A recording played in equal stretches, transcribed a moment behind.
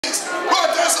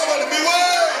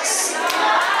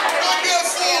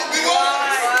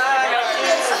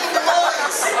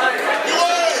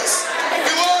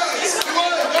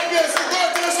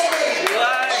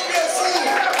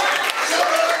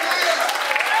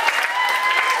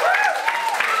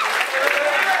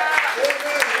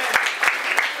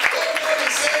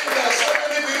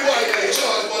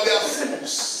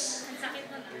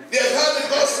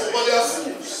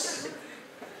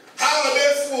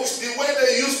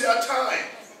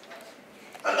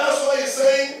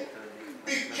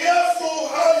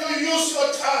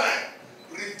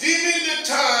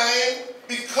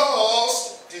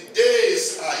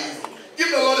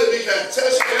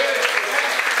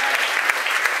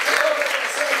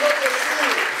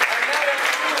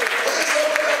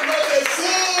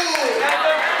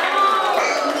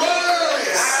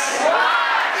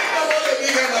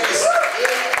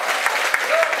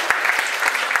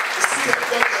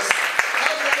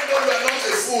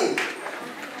full,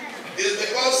 it's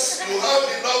because you have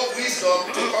enough wisdom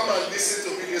to come and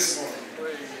listen to me this morning.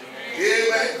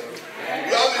 Amen.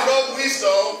 You have enough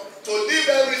wisdom to leave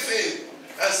everything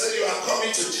and say you are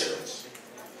coming to church.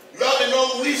 You have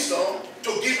enough wisdom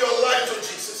to give your life to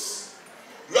Jesus.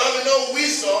 You have enough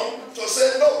wisdom to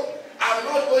say, no, I'm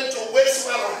not going to waste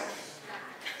my life.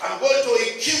 I'm going to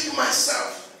equip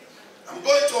myself. I'm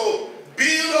going to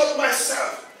build up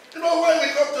myself. You know, when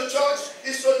we come to church,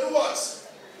 it's to do what?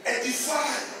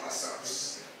 Edify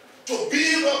ourselves. To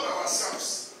build up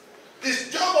ourselves.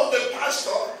 The job of the pastor,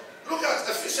 look at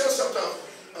Ephesians chapter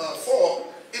 4,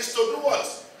 is to do what?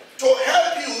 To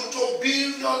help you to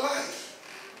build your life.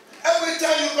 Every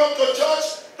time you come to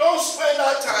church, don't spend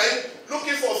that time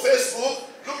looking for Facebook,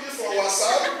 looking for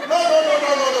WhatsApp. No.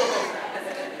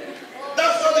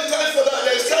 That's not the time for that.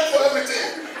 There is time for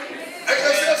everything.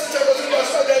 Ecclesiastes chapter 2 verse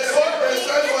 5, there is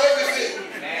time for everything.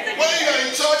 When you are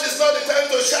in church, it's not the time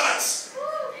to chat.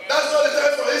 That's not the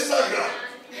time for Instagram.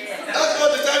 That's not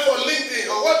the time for LinkedIn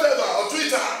or whatever, or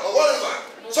Twitter or whatever.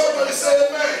 Somebody say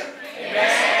amen.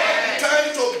 That's the time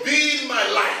to build my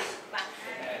life.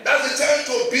 That's the time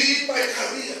to build my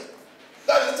career.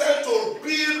 That's the time to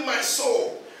build my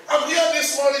soul. I'm here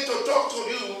this morning to talk to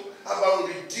you about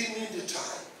redeeming the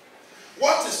time.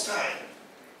 What is time?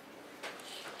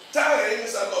 Time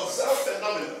is an observed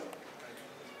phenomenon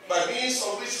by means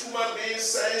of which human beings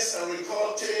sense and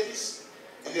recall changes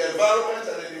in the environment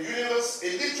and in the universe. A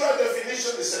literal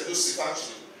definition is elusive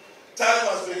actually. Time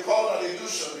has been called an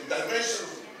illusion, a dimension,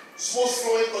 smooth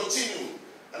flowing continuum,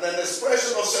 and an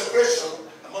expression of separation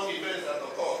among events that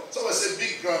occur. Someone say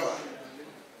big grammar.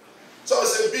 Someone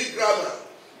say big grammar.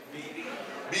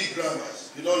 Big grammar.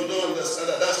 You know, you don't understand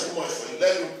that. That's too much for you.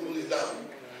 Let me pull it down.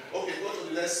 Okay, go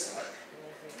to the next slide.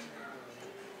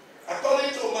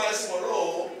 According to Miles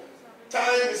Monroe,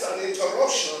 time is an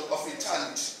interruption of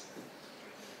eternity.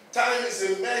 Time is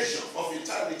a measure of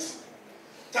eternity.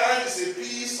 Time is a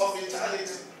piece of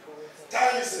eternity.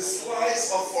 Time is a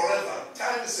slice of forever.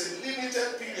 Time is a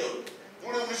limited period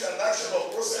during which an action or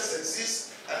process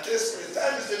exists and takes place.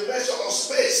 Time is the measure of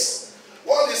space.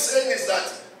 What he's saying is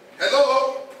that,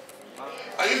 hello?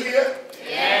 Are you here?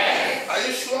 Yes. Are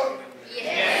you sure?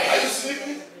 Yes. Are you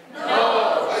sleeping?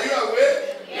 No. Are you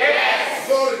awake? Yes.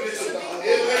 Glory be to God.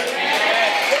 Amen.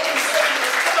 What he's saying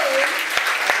is time.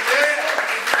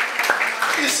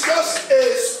 It's just a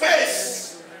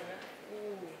space.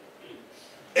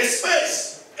 A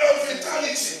space of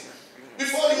eternity.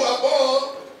 Before you were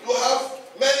born, you have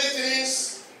many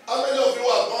things. How many of you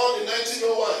were born in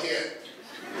 1901 here?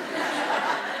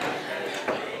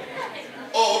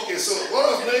 Oh, okay. So what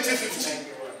of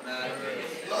 1950?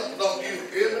 Not you.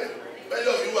 Amen. Many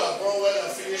of you were born when I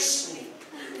finished school.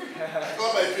 I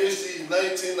got my PhD in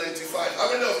 1995. How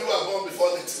many of you were born before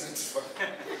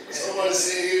 1995? Someone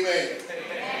say amen.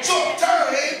 So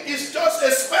time is just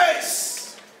a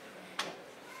space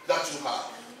that you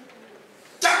have.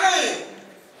 Time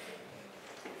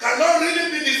cannot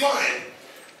really be defined,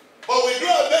 but we do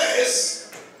our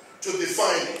best to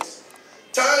define it.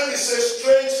 Time is a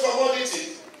strange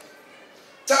commodity.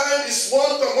 Time is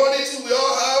one commodity we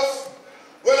all have,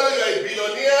 whether you are a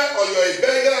billionaire or you are a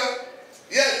beggar.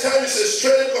 Yeah, time is a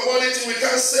strange commodity. We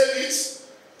can't save it.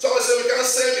 Someone say we can't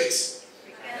save it.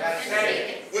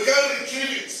 We can't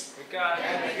retrieve it. We can't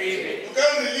retrieve it. You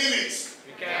can't relieve it.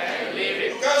 We can't relieve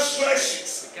it. You can't stretch it.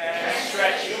 We can't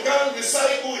stretch it. You can't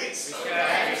recycle it. We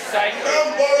can't You recycle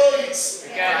can't it. borrow it. We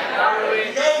can't borrow You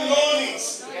it. can't loan it.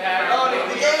 We can't loan You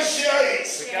it. can't share it.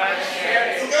 We can't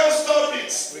share You it. can't stop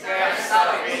it. We can't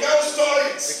stop You it. can't store We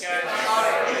it. can't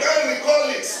store You it. can't recall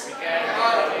it. We can't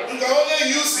borrow it. You can only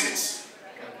use it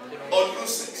or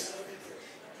lose it.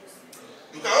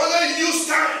 You can only use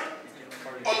time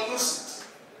or lose it.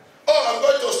 Oh, I'm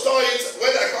going to store it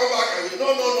when I come back.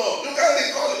 No. You can't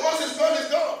recall it. Once it's gone, it's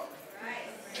gone.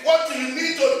 What you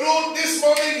need to do this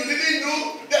morning, you didn't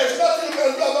do. There's nothing you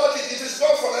can do about it. It is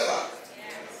gone forever.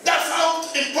 That's how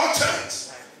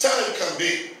important time can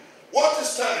be. What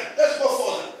is time? Let's go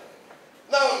further.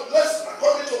 Now,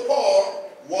 according to Paul,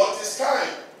 what is time?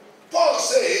 Paul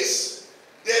says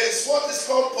there is what is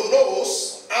called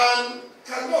ponos and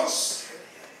kanos.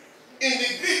 In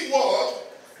the Greek word,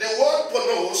 the word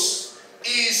ponos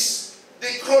is the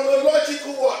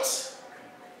chronological what?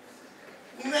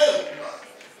 Name.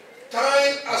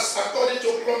 Time as according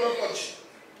to chronology.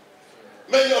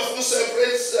 Many of you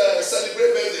celebrate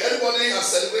birthday. Anybody has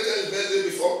celebrated his birthday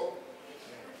before?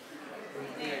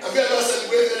 Have you ever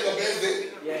celebrated your birthday?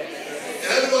 Yes.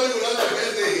 Anybody who has a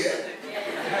birthday here?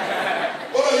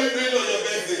 What are you doing on your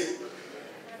birthday?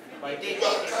 My day. You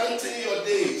are counting your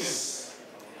days.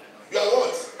 You are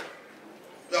what?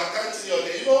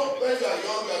 you are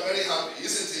young, you are very happy,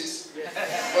 isn't it?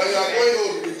 When you are going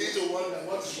old, you begin to wonder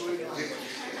what is going on.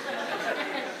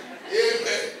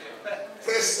 Amen.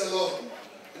 Praise the Lord.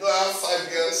 You know, I have 5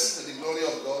 girls to the glory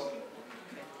of God.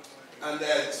 And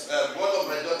one of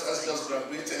my daughters just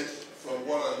graduated from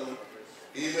Warado.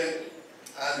 Amen.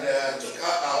 And I took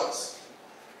her out.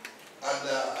 And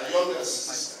a younger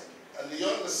sister. And the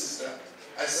younger sister,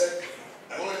 I said,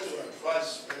 I wanted to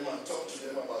advise them and talk to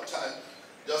them about time,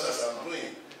 just as I'm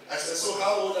doing. I said, so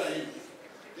how old are you?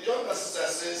 The younger sister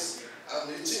says, I'm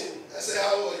 18. I said,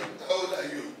 how old are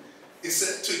you? He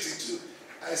said, 22.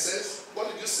 I said, what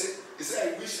did you say? He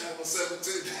said, I wish I was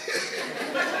 17.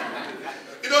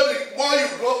 You know, the more you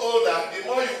grow older, the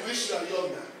more you wish you are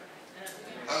younger.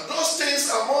 And those things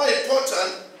are more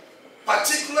important,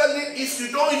 particularly if you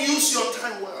don't use your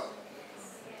time well.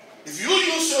 If you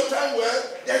use your time well,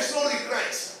 there's no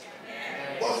regret.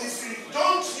 But if you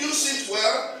don't use it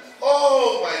well,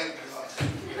 oh my God.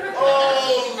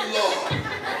 Oh Lord.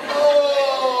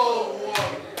 Oh Lord.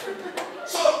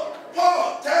 So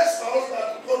Paul tells us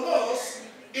that Konos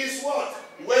is what?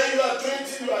 When you are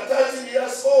 20, you are 30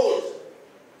 years old.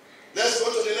 Let's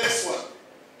go to the next one.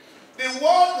 The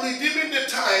word redeeming the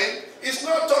time is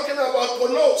not talking about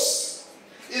Konos.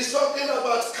 It's talking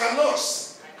about Kanos.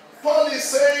 Paul is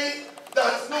saying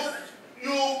that, look,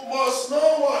 you must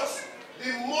know what?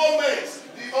 The moment,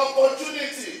 the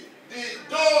opportunity, the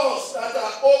doors that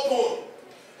are open.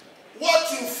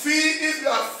 What you feel if you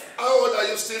are, how old are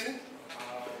you, Stephen?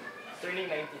 Turning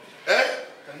 19. Eh?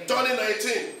 Turning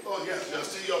 19. Oh, yes, you're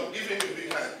still young. Give him a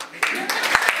big hand.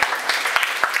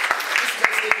 This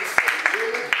message is for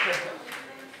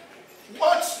you.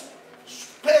 What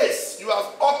space you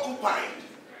have occupied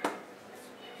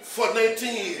for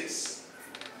 19 years?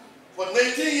 For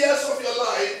 19 years of your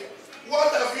life,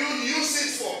 what have you used it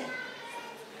for?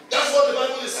 That's what the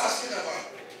Bible is asking about.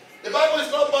 The Bible is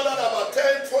not bothered about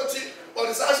 10, 40, but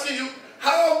it's asking you,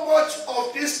 how much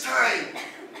of this time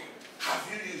have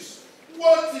you used?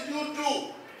 What did you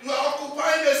do? You are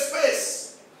occupying a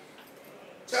space.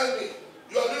 Tell me,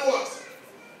 you are doing what?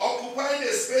 Occupying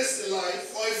a space in life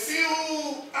for a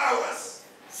few hours,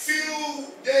 few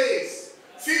days,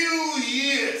 few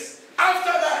years.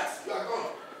 After that, you are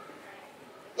gone.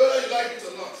 Whether you like it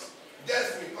or not,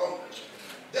 death will come.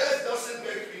 Death doesn't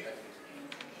make people.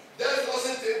 Death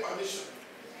doesn't take permission.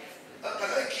 Can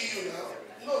I kill you now?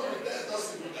 No, death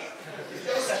doesn't do that. It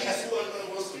just kills whoever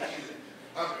wants to kill you.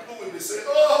 And people will be saying,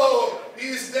 oh,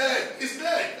 he's dead. He's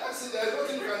dead. That's it. There's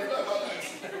nothing you can do about that.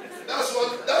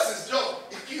 That's his job.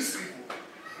 He kills people.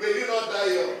 May you not die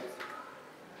young.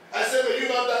 I said, may you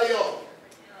not die young.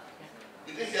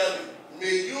 You didn't hear me.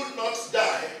 May you not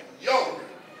die young.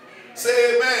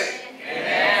 Say amen.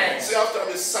 Amen. Say after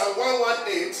me, Psalm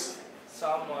 118.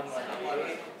 Psalm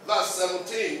 118. Verse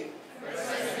 17.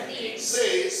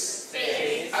 Says,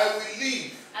 I will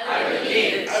live. I will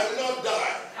live. I will not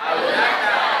die. I will not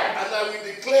die. And I will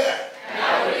declare. And I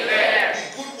will declare The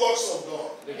good works of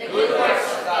God. the good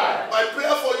works of God. My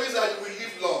prayer for you is that you will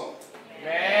live long.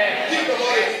 Amen. Give the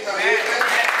Lord a big hand. Amen.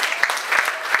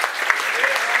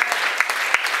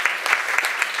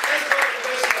 Let's go to the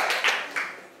next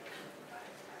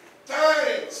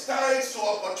slide. Times to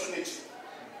opportunity.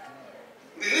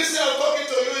 The reason I'm talking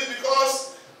to you is because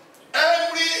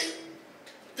every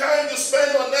time you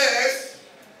spend on earth,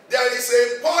 there is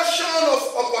a portion of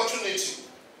opportunity.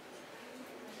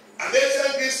 An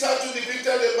ancient Greek statue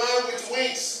depicted a man with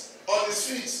wings on his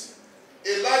feet,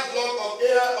 a large block of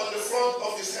hair on the front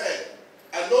of his head,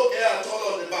 and no hair at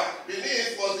all on the back.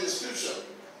 Beneath was the inscription,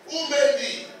 who made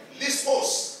thee?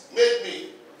 Listos made me.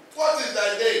 What is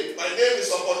thy name? My name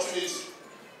is opportunity.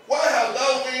 Why hast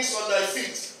thou wings on thy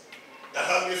feet, that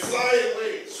have me fly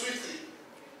away swiftly?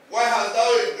 Why hast thou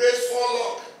a great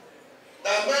forelock,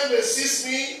 that men may seize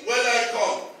me when I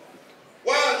come?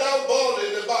 Why art thou bald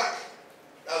in the back,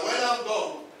 that when I'm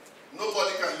gone,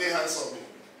 nobody can lay hands on me?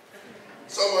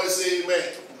 Somebody say amen.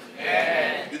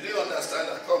 Amen. You didn't understand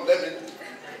that? Come, let me.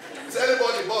 Is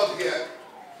anybody bald here?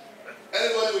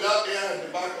 Anybody without hair in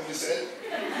the back of his head?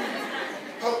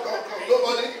 Come.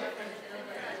 Nobody?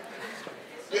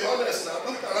 Be honest now.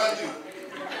 Look around you.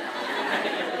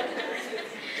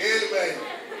 Amen.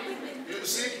 You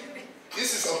see,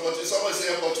 this is opportunity. Somebody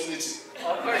say opportunity.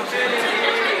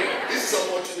 Opportunity. This is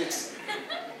opportunity.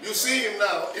 You see him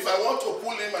now. If I want to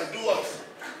pull him, I do what?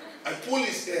 I pull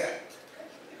his hair.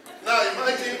 Now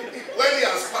imagine when he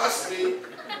has passed me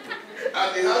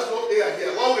and he has no hair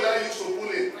here. What will I use to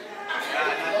pull him?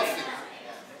 Nothing.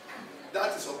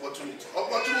 That is opportunity.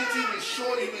 Opportunity will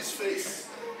show you his face.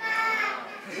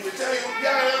 He will tell you, here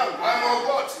I am. I'm on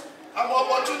what? I'm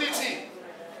opportunity.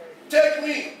 Take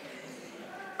me.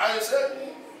 And he said,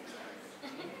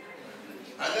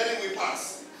 and then he will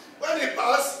pass. When he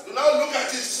passed, you now look at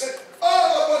it and say,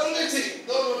 oh, opportunity.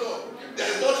 No, no, no. There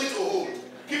is nothing to hold.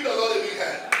 Give the Lord a big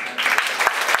hand.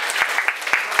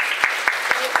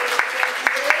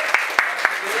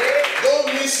 Don't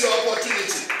miss your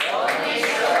opportunity.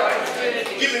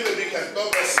 Give him a big hand.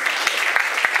 God bless you.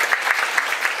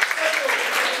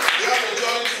 We have a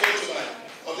journey to go tonight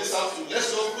of this afternoon.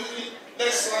 Let's go quickly.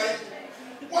 Next slide.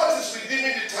 What is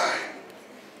redeeming the time?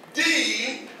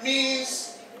 D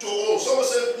means to own. Someone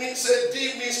said D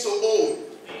means to own.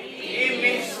 D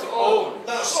means to own.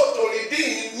 Now, so to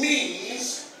redeem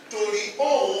means to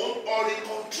re-own or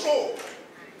re-control.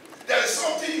 There is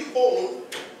something you own,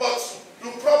 but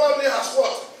you probably have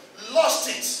what? Lost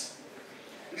it.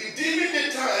 Redeeming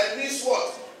the time means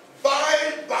what?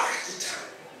 Buy back the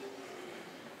time.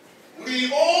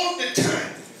 Re-own the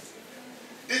time.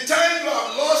 The time you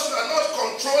have lost, you are not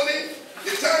controlling.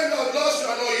 The time you have lost, you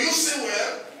are not using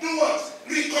well. Do what?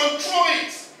 Recontrol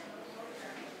it.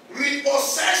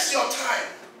 Repossess your time.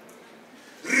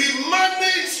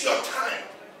 Remanage your time.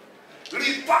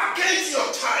 Repackage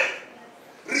your time.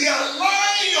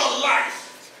 Realign your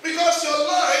life. Because your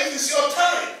life is your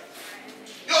time.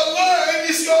 Your life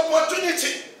is your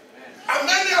opportunity. And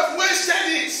many have wasted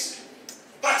it.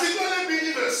 Particularly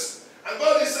believers. And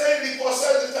God is saying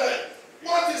repossess the time.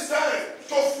 What is time?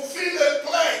 To fulfill a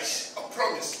pledge, a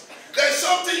promise. There's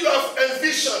something you have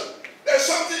envisioned. There's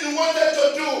something you wanted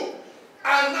to do.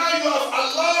 And now you have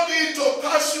allowed it to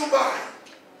pass you by.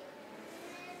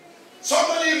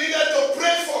 Somebody you needed to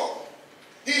pray for.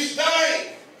 He's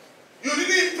dying. You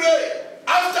didn't pray.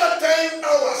 After 10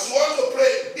 hours you want to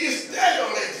pray. He's dead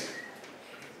already.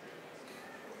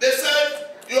 They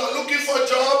said you are looking for a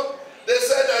job. They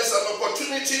said there is an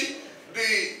opportunity.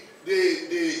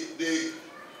 The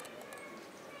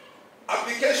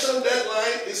application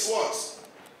deadline is what?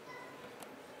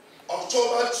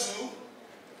 October 2,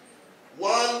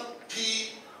 1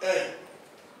 p.m.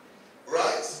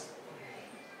 Right?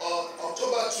 Or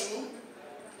October 2,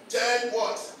 10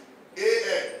 what?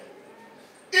 a.m.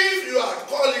 If you are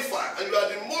qualified and you are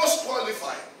the most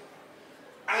qualified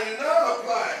and you now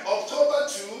apply October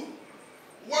 2,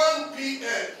 1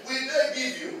 p.m., will they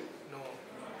give you? No.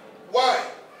 Why?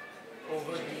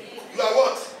 You are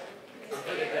what?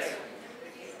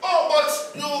 Oh,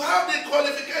 but you have the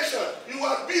qualification. You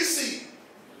are busy.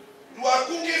 You are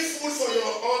cooking food for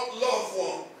your loved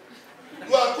one.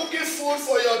 You are cooking food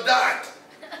for your dad.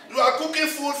 You are cooking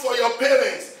food for your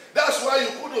parents. That's why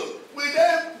you couldn't. Will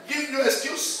they give you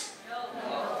excuse?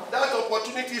 No. That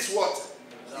opportunity is what?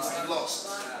 It's lost.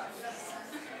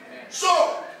 So,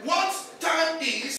 what time is